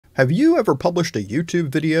Have you ever published a YouTube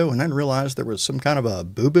video and then realized there was some kind of a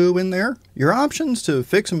boo-boo in there? Your options to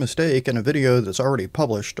fix a mistake in a video that's already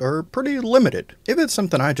published are pretty limited. If it's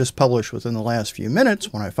something I just published within the last few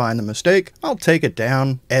minutes, when I find the mistake, I'll take it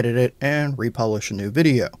down, edit it, and republish a new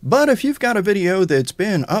video. But if you've got a video that's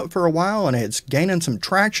been up for a while and it's gaining some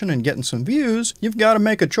traction and getting some views, you've got to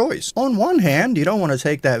make a choice. On one hand, you don't want to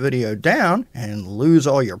take that video down and lose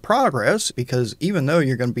all your progress, because even though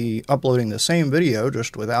you're going to be uploading the same video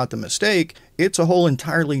just without the mistake, it's a whole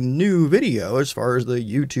entirely new video as far as the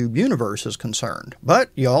YouTube universe is concerned. But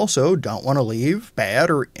you also don't want to leave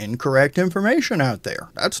bad or incorrect information out there.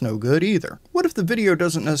 That's no good either. What if the video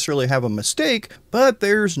doesn't necessarily have a mistake, but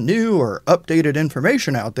there's new or updated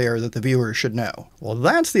information out there that the viewers should know? Well,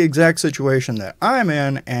 that's the exact situation that I'm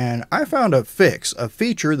in, and I found a fix, a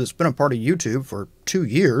feature that's been a part of YouTube for 2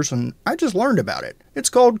 years, and I just learned about it. It's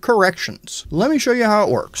called corrections. Let me show you how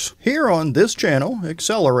it works. Here on this channel,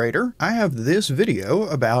 Accelerator, I have this video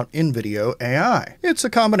about NVIDIA AI. It's a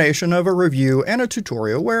combination of a review and a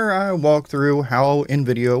tutorial where I walk through how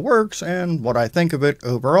NVIDIA works and what I think of it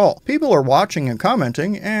overall. People are watching and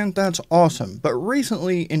commenting, and that's awesome, but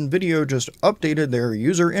recently NVIDIA just updated their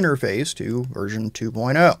user interface to version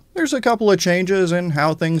 2.0. There's a couple of changes in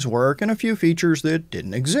how things work and a few features that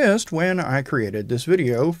didn't exist when I created this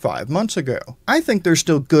video 5 months ago. I think there's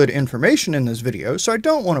still good information in this video, so I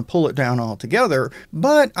don't want to pull it down altogether,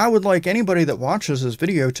 but I would like anybody that watches this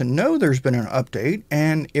video to know there's been an update,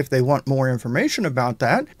 and if they want more information about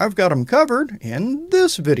that, I've got them covered in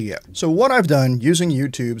this video. So what I've done using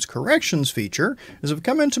YouTube's corrections feature is I've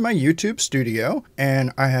come into my YouTube studio,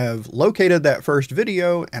 and I have located that first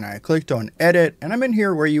video, and I clicked on edit, and I'm in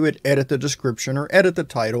here where you would edit the description or edit the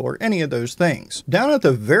title or any of those things. Down at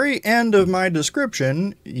the very end of my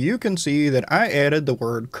description, you can see that I added the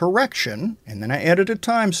word correction, and then I added a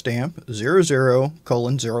timestamp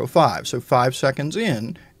 00:05, so 5 seconds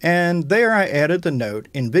in, and there I added the note,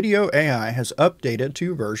 NVIDIA AI has updated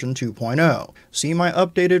to version 2.0. See my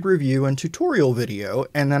updated review and tutorial video,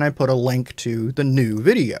 and then I put a link to the new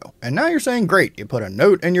video. And now you're saying, great, you put a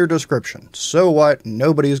note in your description. So what?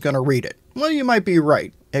 Nobody's going to read it. Well, you might be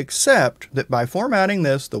right, except that by formatting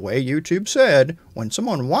this the way YouTube said, when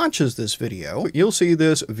someone watches this video, you'll see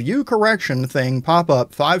this view correction thing pop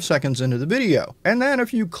up 5 seconds into the video. And then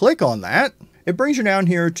if you click on that, it brings you down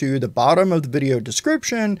here to the bottom of the video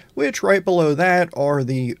description, which right below that are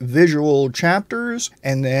the visual chapters.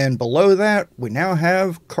 And then below that, we now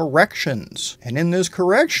have corrections. And in this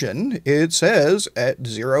correction, it says at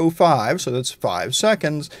 05, so that's 5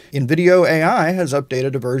 seconds, NVIDIA AI has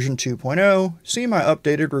updated to version 2.0. See my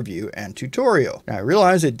updated review and tutorial. Now I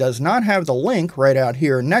realize it does not have the link right out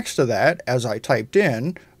here next to that as I typed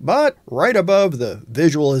in, but right above the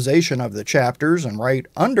visualization of the chapters and right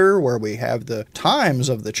under where we have the times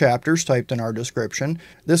of the chapters typed in our description,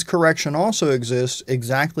 this correction also exists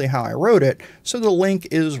exactly how I wrote it, so the link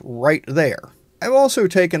is right there. I've also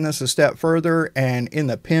taken this a step further, and in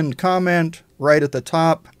the pinned comment right at the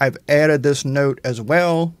top, I've added this note as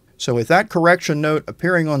well. So with that correction note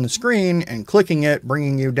appearing on the screen and clicking it,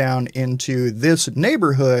 bringing you down into this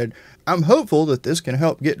neighborhood, I'm hopeful that this can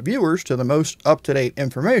help get viewers to the most up-to-date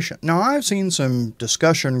information. Now, I've seen some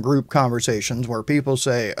discussion group conversations where people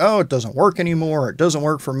say, oh, it doesn't work anymore, it doesn't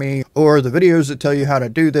work for me, or the videos that tell you how to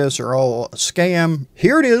do this are all a scam.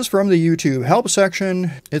 Here it is from the YouTube help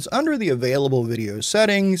section. It's under the available video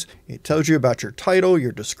settings. It tells you about your title,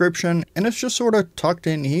 your description, and it's just sort of tucked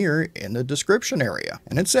in here in the description area.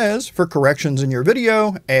 And it says, for corrections in your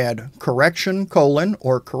video, add correction,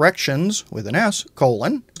 or corrections with an S,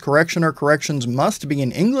 Correction or corrections must be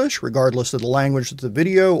in English, regardless of the language of the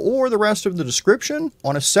video or the rest of the description.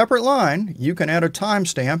 On a separate line, you can add a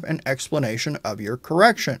timestamp and explanation of your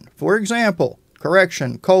correction. For example,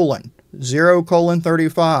 correction,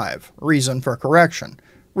 0:35, reason for correction.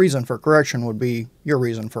 Reason for correction would be your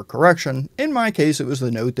reason for correction. In my case, it was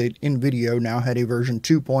the note that NVIDIA now had a version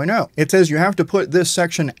 2.0. It says you have to put this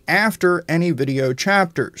section after any video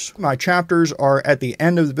chapters. My chapters are at the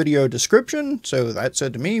end of the video description, so that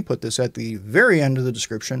said to me, put this at the very end of the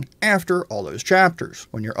description after all those chapters.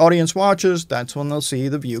 When your audience watches, that's when they'll see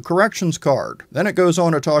the view corrections card. Then it goes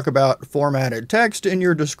on to talk about formatted text in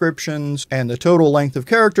your descriptions and the total length of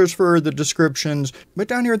characters for the descriptions. But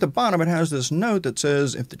down here at the bottom, it has this note that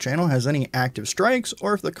says if the channel has any active strikes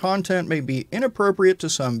or if the content may be inappropriate to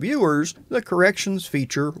some viewers, the corrections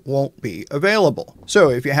feature won't be available. So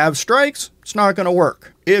if you have strikes, it's not going to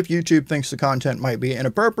work. If YouTube thinks the content might be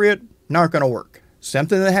inappropriate, not going to work.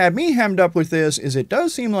 Something that had me hemmed up with this is it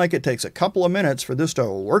does seem like it takes a couple of minutes for this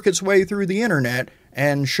to work its way through the internet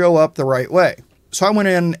and show up the right way. So I went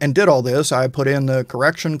in and did all this. I put in the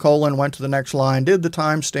correction colon, went to the next line, did the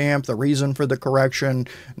timestamp, the reason for the correction,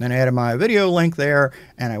 and then added my video link there,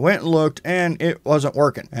 and I went and looked, and it wasn't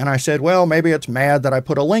working. And I said, well, maybe it's mad that I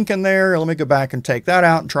put a link in there. Let me go back and take that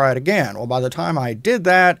out and try it again. Well, by the time I did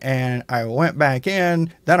that and I went back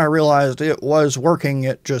in, then I realized it was working.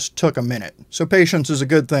 It just took a minute. So patience is a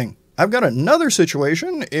good thing. I've got another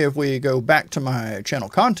situation. If we go back to my channel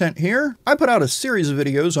content here, I put out a series of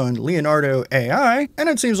videos on Leonardo AI, and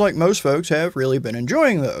it seems like most folks have really been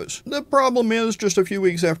enjoying those. The problem is, just a few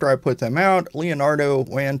weeks after I put them out, Leonardo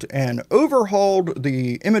went and overhauled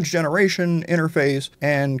the image generation interface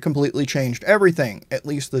and completely changed everything, at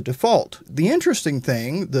least the default. The interesting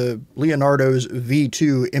thing, the Leonardo's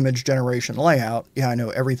V2 image generation layout, yeah, I know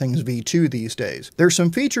everything's V2 these days. There's some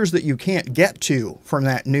features that you can't get to from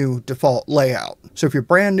that new default layout. So if you're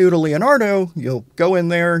brand new to Leonardo, you'll go in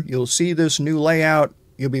there, you'll see this new layout,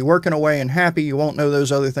 you'll be working away and happy, you won't know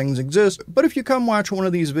those other things exist. But if you come watch one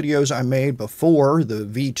of these videos I made before the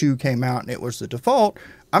V2 came out and it was the default,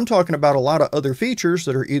 I'm talking about a lot of other features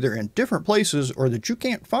that are either in different places or that you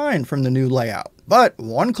can't find from the new layout. But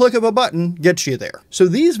one click of a button gets you there. So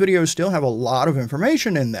these videos still have a lot of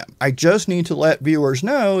information in them. I just need to let viewers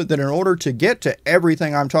know that in order to get to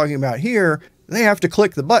everything I'm talking about here, they have to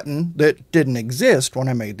click the button that didn't exist when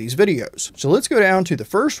I made these videos. So let's go down to the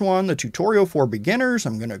first one, the tutorial for beginners.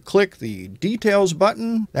 I'm going to click the details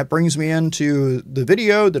button. That brings me into the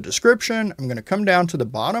video, the description. I'm going to come down to the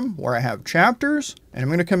bottom where I have chapters, and I'm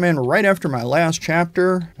going to come in right after my last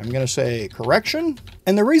chapter. I'm going to say correction.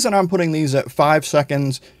 And the reason I'm putting these at 5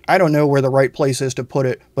 seconds, I don't know where the right place is to put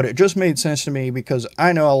it, but it just made sense to me because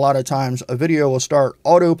I know a lot of times a video will start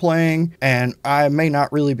auto playing and I may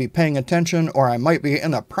not really be paying attention, or I might be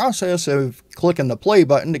in the process of clicking the play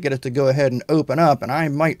button to get it to go ahead and open up, and I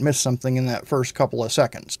might miss something in that first couple of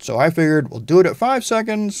seconds. So I figured we'll do it at 5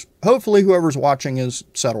 seconds. Hopefully whoever's watching is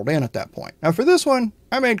settled in at that point. Now for this one,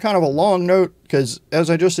 I made kind of a long note because as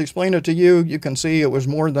I just explained it to you, you can see it was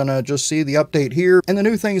more than a just see the update here. And the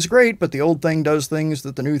new thing's great, but the old thing does things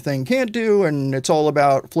that the new thing can't do, and it's all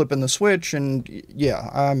about flipping the switch, and yeah,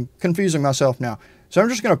 I'm confusing myself now. So I'm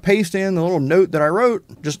just going to paste in the little note that I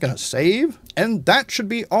wrote, just going to save, and that should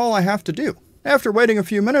be all I have to do. After waiting a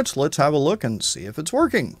few minutes, let's have a look and see if it's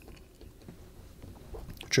working.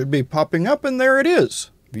 It should be popping up, and there it is.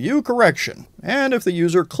 View correction. And if the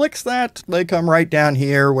user clicks that, they come right down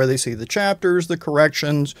here where they see the chapters, the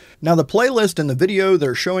corrections. Now the playlist and the video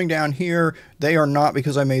they're showing down here, they are not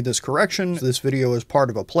because I made this correction. This video is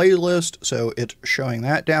part of a playlist, so it's showing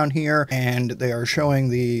that down here. And they are showing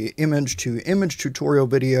the image to image tutorial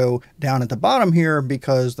video down at the bottom here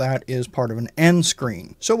because that is part of an end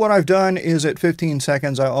screen. So what I've done is at 15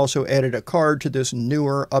 seconds, I also added a card to this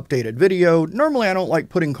newer updated video. Normally I don't like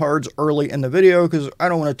putting cards early in the video because I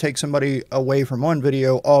don't want to take somebody away from one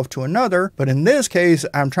video off to another, but in this case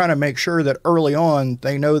I'm trying to make sure that early on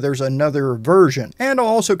they know there's another version. And I'll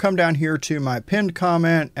also come down here to my pinned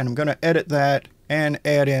comment, and I'm going to edit that and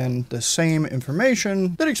add in the same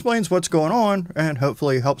information that explains what's going on and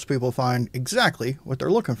hopefully helps people find exactly what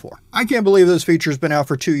they're looking for. I can't believe this feature's been out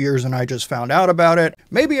for 2 years and I just found out about it.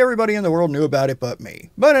 Maybe everybody in the world knew about it but me.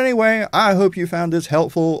 But anyway, I hope you found this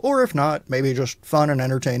helpful, or if not, maybe just fun and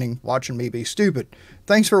entertaining watching me be stupid.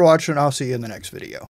 Thanks for watching. I'll see you in the next video.